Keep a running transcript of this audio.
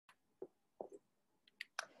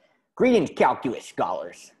Greetings, calculus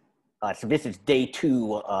scholars. So this is day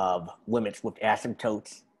 2 of Limits with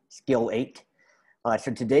Asymptotes, Skill 8.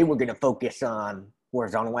 So today we're going to focus on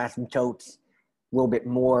horizontal asymptotes, a little bit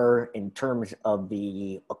more in terms of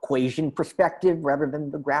the equation perspective rather than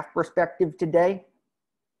the graph perspective today.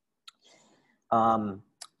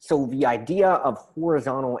 So the idea of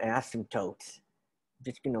horizontal asymptotes, I'm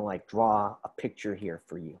just going to draw a picture here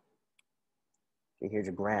for you. Okay, here's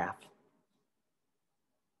a graph.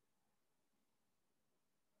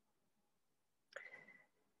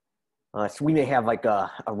 So we may have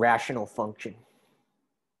a rational function.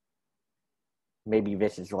 Maybe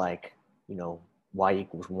this is y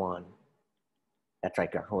equals 1. That's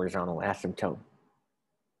like a horizontal asymptote.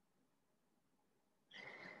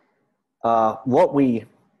 Oh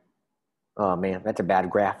man, that's a bad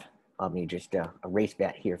graph. Let me just erase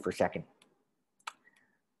that here for a second.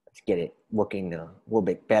 Let's get it looking a little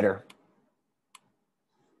bit better.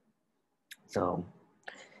 So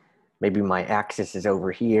maybe my axis is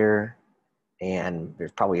over here, and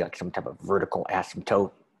there's probably some type of vertical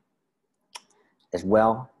asymptote as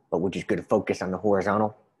well, but we're just going to focus on the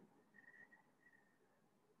horizontal.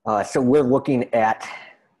 So we're looking at,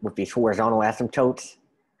 with these horizontal asymptotes,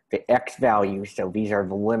 the x values, so these are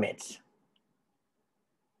the limits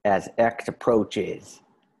as x approaches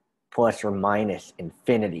plus or minus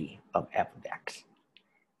infinity of f of x.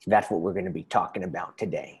 So that's what we're going to be talking about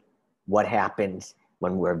today. What happens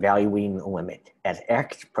when we're evaluating the limit as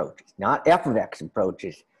x approaches, not f of x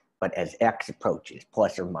approaches, but as x approaches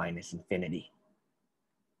plus or minus infinity.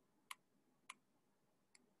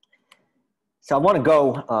 So I want to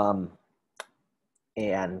go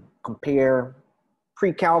and compare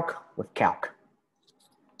pre-calc with calc.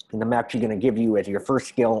 And I'm actually going to give you as your first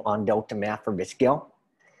skill on Delta Math for this skill,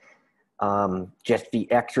 just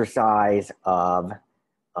the exercise of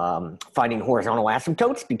finding horizontal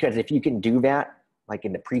asymptotes, because if you can do that, like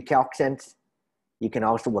in the pre-calc sense, you can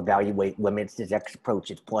also evaluate limits as x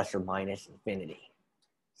approaches plus or minus infinity.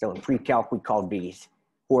 So in pre-calc, we call these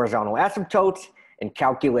horizontal asymptotes. In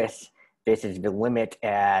calculus, this is the limit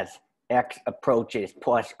as x approaches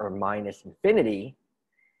plus or minus infinity.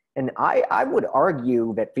 And I would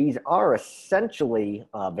argue that these are essentially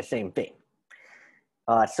the same thing.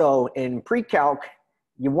 So in pre-calc,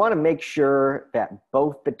 you want to make sure that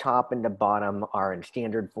both the top and the bottom are in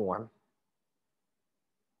standard form.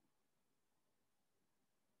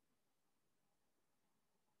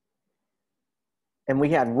 And we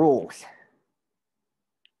had rules.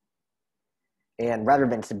 And rather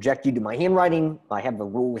than subject you to my handwriting, I have the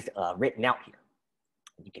rules written out here.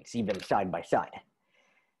 You can see them side by side.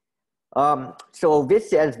 So this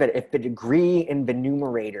says that if the degree in the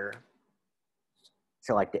numerator,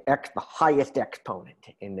 so like the highest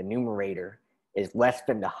exponent in the numerator is less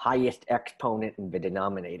than the highest exponent in the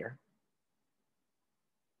denominator,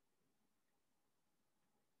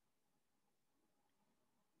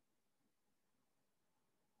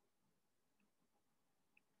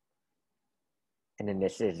 and then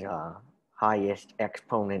this is highest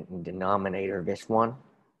exponent and denominator, this one.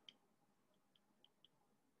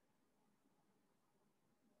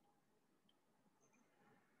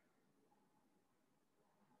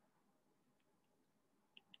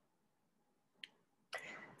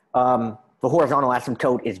 The horizontal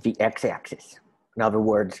asymptote is the x-axis. In other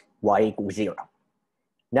words, y equals 0.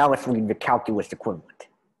 Now let's read the calculus equivalent.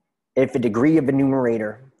 If the degree of the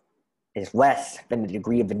numerator is less than the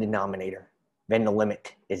degree of the denominator, then the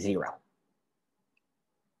limit is 0.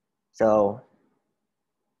 So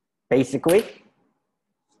basically,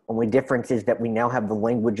 only difference is that we now have the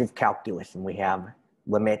language of calculus, and we have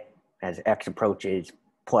limit as x approaches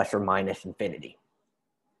plus or minus infinity.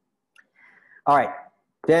 All right,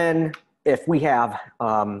 then if we have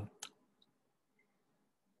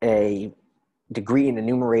a degree in the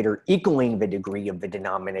numerator equaling the degree of the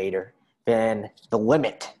denominator, then the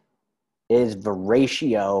limit is the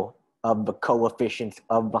ratio of the coefficients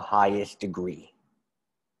of the highest degree.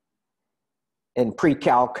 In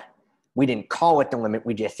pre-calc, we didn't call it the limit,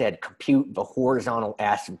 we just said compute the horizontal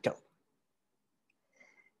asymptote.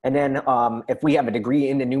 And then if we have a degree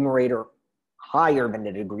in the numerator higher than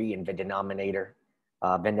the degree in the denominator,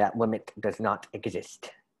 then that limit does not exist.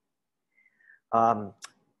 And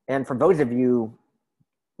for those of you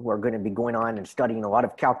who are going to be going on and studying a lot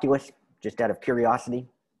of calculus, just out of curiosity,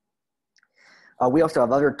 we also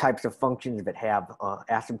have other types of functions that have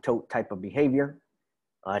asymptote type of behavior.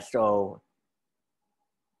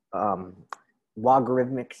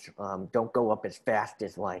 Logarithmics don't go up as fast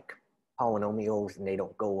as like polynomials, and they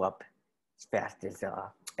don't go up as fast as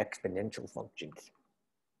exponential functions.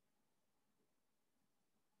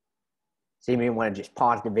 So you may want to just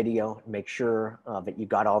pause the video and make sure that you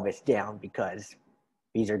got all this down, because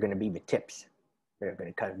these are going to be the tips that are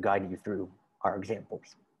going to kind of guide you through our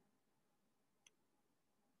examples.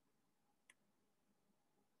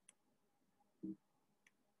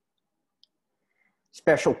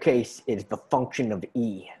 Special case is the function of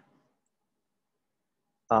E.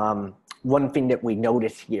 One thing that we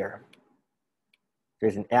notice here,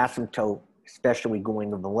 there's an asymptote, especially going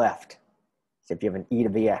to the left. So if you have an e to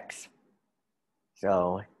the x,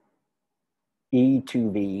 so e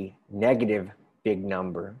to the negative big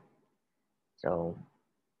number. So,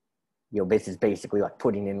 this is basically like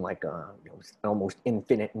putting in like a almost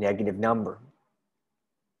infinite negative number.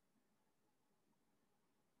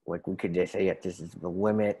 Like we could just say that this is the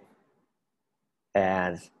limit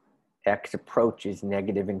as x approaches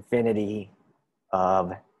negative infinity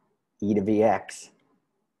of e to the x.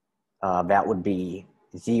 That would be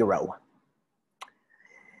 0.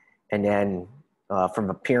 And then from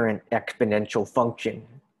a parent exponential function,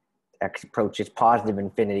 x approaches positive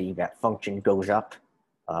infinity, that function goes up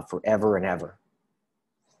forever and ever.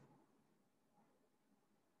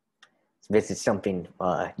 So this is something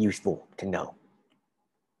useful to know.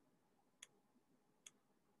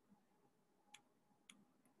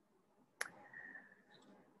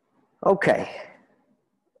 Okay,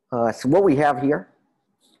 so what we have here,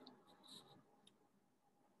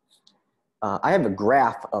 I have a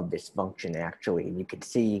graph of this function actually, and you can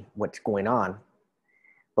see what's going on,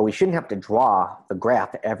 but we shouldn't have to draw the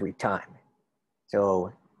graph every time.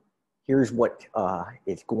 So here's what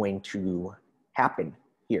is going to happen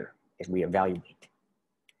here as we evaluate.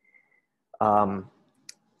 So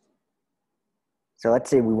let's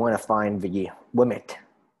say we want to find the limit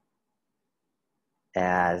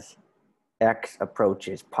as x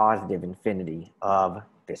approaches positive infinity of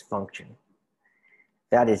this function.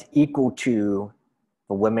 That is equal to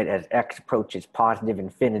the limit as x approaches positive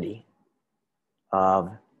infinity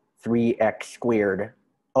of 3x squared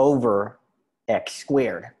over x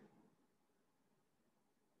squared.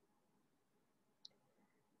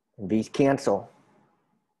 And these cancel.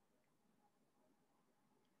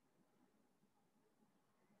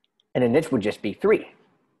 And then this would just be 3.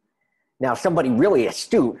 Now, somebody really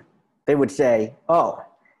astute, they would say, oh,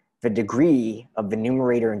 the degree of the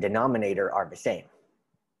numerator and denominator are the same.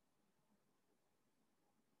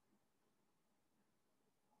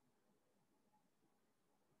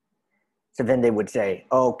 So then they would say,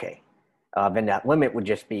 oh, okay, then that limit would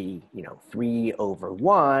just be, 3 over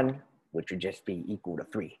 1, which would just be equal to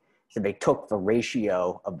 3. So they took the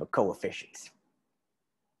ratio of the coefficients.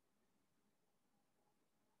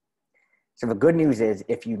 So the good news is,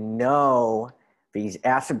 if you know these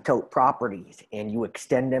asymptote properties and you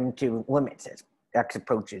extend them to limits as x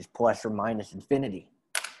approaches plus or minus infinity,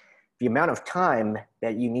 the amount of time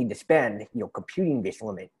that you need to spend, computing this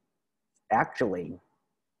limit actually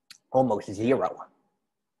almost 0,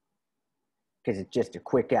 because it's just a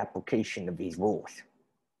quick application of these rules.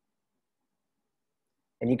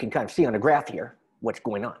 And you can kind of see on the graph here what's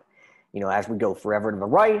going on. As we go forever to the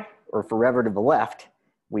right or forever to the left,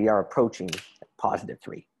 we are approaching positive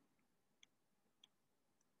 3.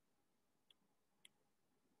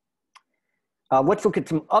 Let's look at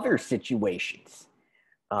some other situations.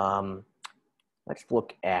 Let's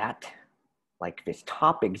look at like this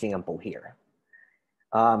top example here.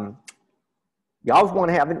 You always want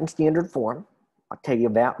to have it in standard form. I'll tell you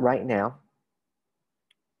that right now.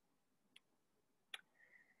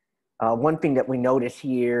 One thing that we notice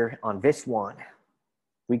here on this one,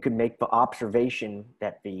 we could make the observation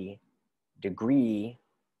that the degree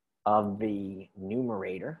of the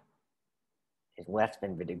numerator is less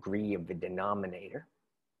than the degree of the denominator.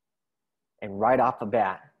 And right off the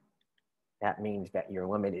bat, that means that your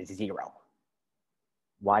limit is 0.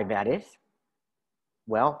 Why that is?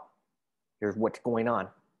 Well, here's what's going on.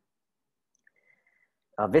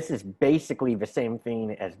 This is basically the same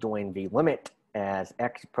thing as doing the limit as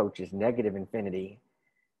x approaches negative infinity.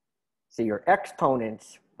 So your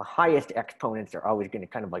exponents, the highest exponents, are always going to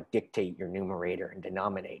kind of like dictate your numerator and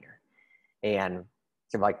denominator. And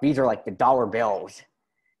so like these are like the dollar bills,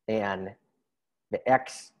 and the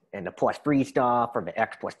x and the plus 3 stuff or the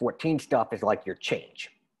x plus 14 stuff is like your change.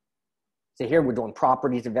 So here we're doing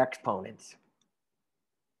properties of exponents.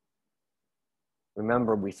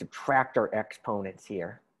 Remember, we subtract our exponents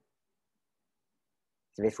here.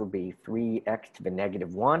 So this would be 3x to the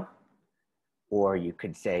negative 1. Or you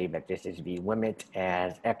could say that this is the limit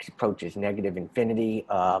as x approaches negative infinity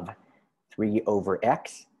of 3 over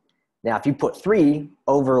x. Now, if you put 3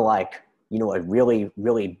 over like, a really,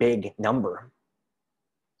 really big number,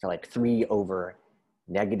 so like 3 over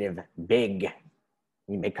negative big,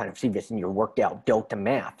 You may kind of see this in your worked out delta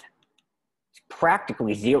math. It's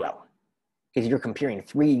practically zero because you're comparing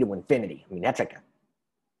 3 to infinity. I mean, that's like a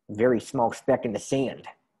very small speck in the sand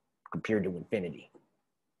compared to infinity.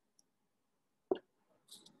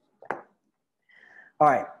 All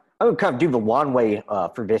right, I'm gonna kind of do the one way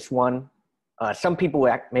for this one. Some people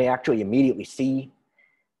may actually immediately see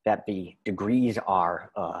that the degrees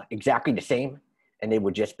are exactly the same, and they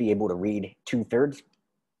would just be able to read 2/3.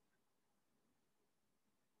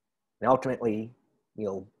 And ultimately,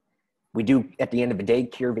 we do at the end of the day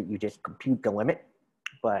care that you just compute the limit,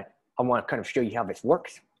 but I want to kind of show you how this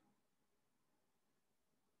works.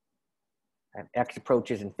 I have x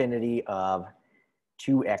approaches infinity of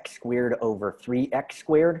 2x squared over 3x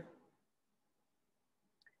squared.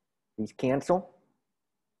 These cancel.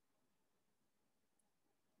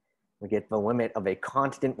 We get the limit of a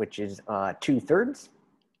constant, which is 2/3.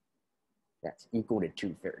 That's equal to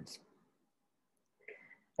 2/3.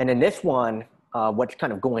 And in this one, what's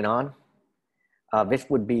kind of going on? This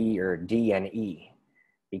would be your D and E,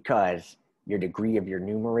 because your degree of your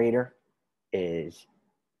numerator is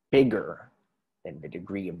bigger than the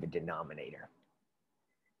degree of the denominator.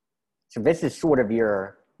 So this is sort of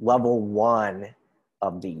your level 1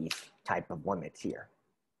 of these type of limits here.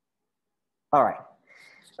 All right,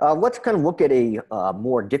 let's kind of look at a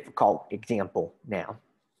more difficult example now.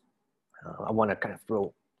 I want to kind of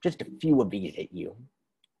throw just a few of these at you.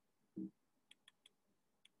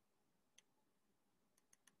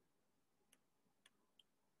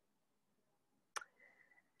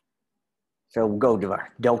 So we'll go to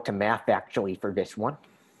our delta math actually for this one.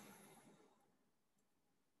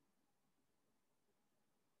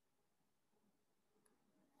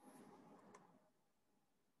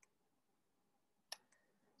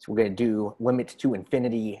 So we're going to do limits to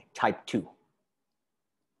infinity type 2.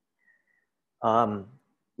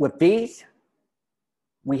 With these,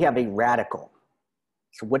 we have a radical.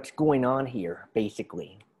 So what's going on here,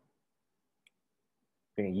 basically?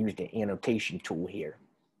 I'm going to use the annotation tool here.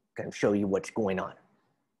 Kind of show you what's going on.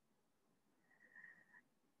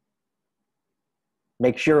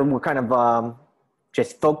 Make sure we're kind of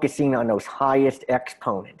just focusing on those highest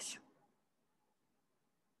exponents.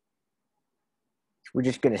 We're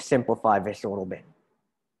just going to simplify this a little bit.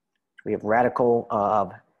 We have radical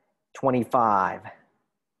of 25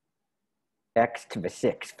 x to the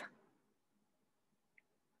 6th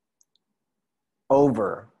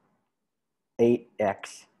over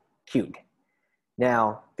 8x cubed.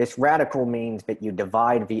 Now, this radical means that you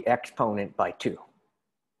divide the exponent by 2.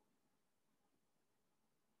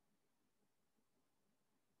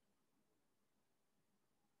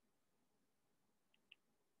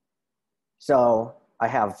 So I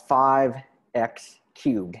have 5x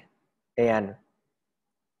cubed, and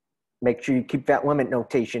make sure you keep that limit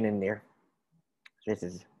notation in there. This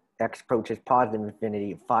is x approaches positive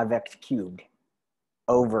infinity of 5x cubed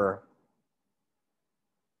over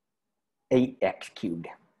 8x cubed.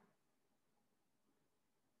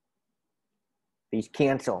 These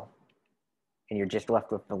cancel, and you're just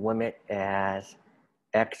left with the limit as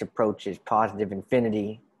x approaches positive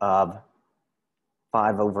infinity of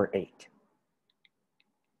 5 over 8.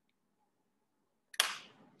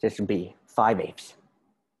 This would be 5/8.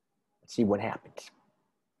 Let's see what happens.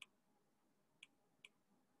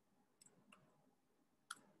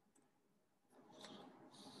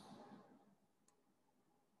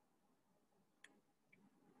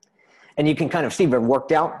 And you can kind of see they're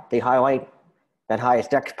worked out. They highlight that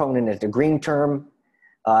highest exponent as the green term,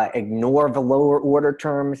 ignore the lower order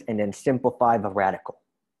terms, and then simplify the radical.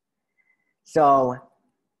 So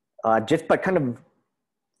just by kind of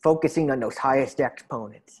focusing on those highest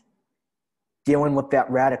exponents, dealing with that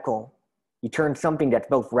radical, you turn something that's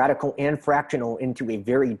both radical and fractional into a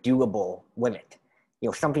very doable limit.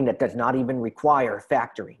 Something that does not even require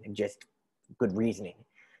factoring and just good reasoning.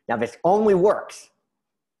 Now this only works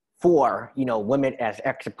for, limit as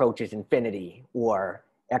x approaches infinity or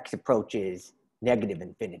x approaches negative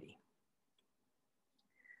infinity.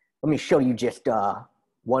 Let me show you just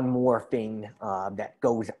one more thing that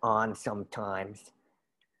goes on sometimes.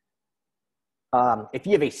 If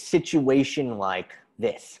you have a situation like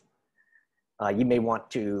this, you may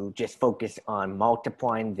want to just focus on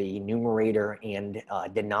multiplying the numerator and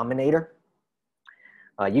denominator.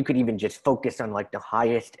 You could even just focus on like the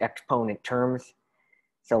highest exponent terms.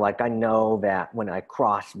 So like I know that when I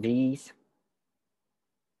cross these,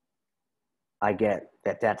 I get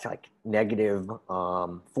that that's like negative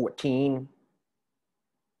 14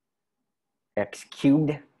 x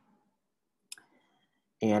cubed.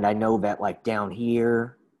 And I know that like down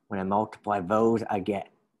here, when I multiply those, I get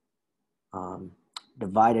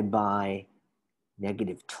divided by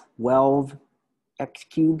negative 12 x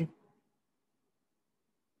cubed.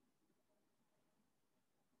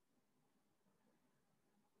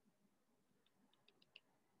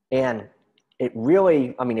 And it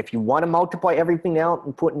really, I mean, if you want to multiply everything out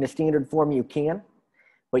and put in the standard form, you can,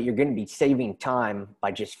 but you're going to be saving time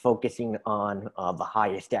by just focusing on the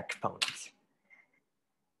highest exponents.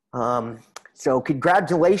 So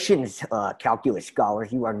congratulations, calculus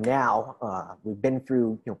scholars. You are now, we've been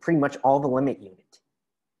through pretty much all the limit unit,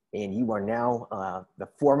 and you are now the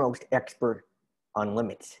foremost expert on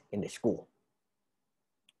limits in the school.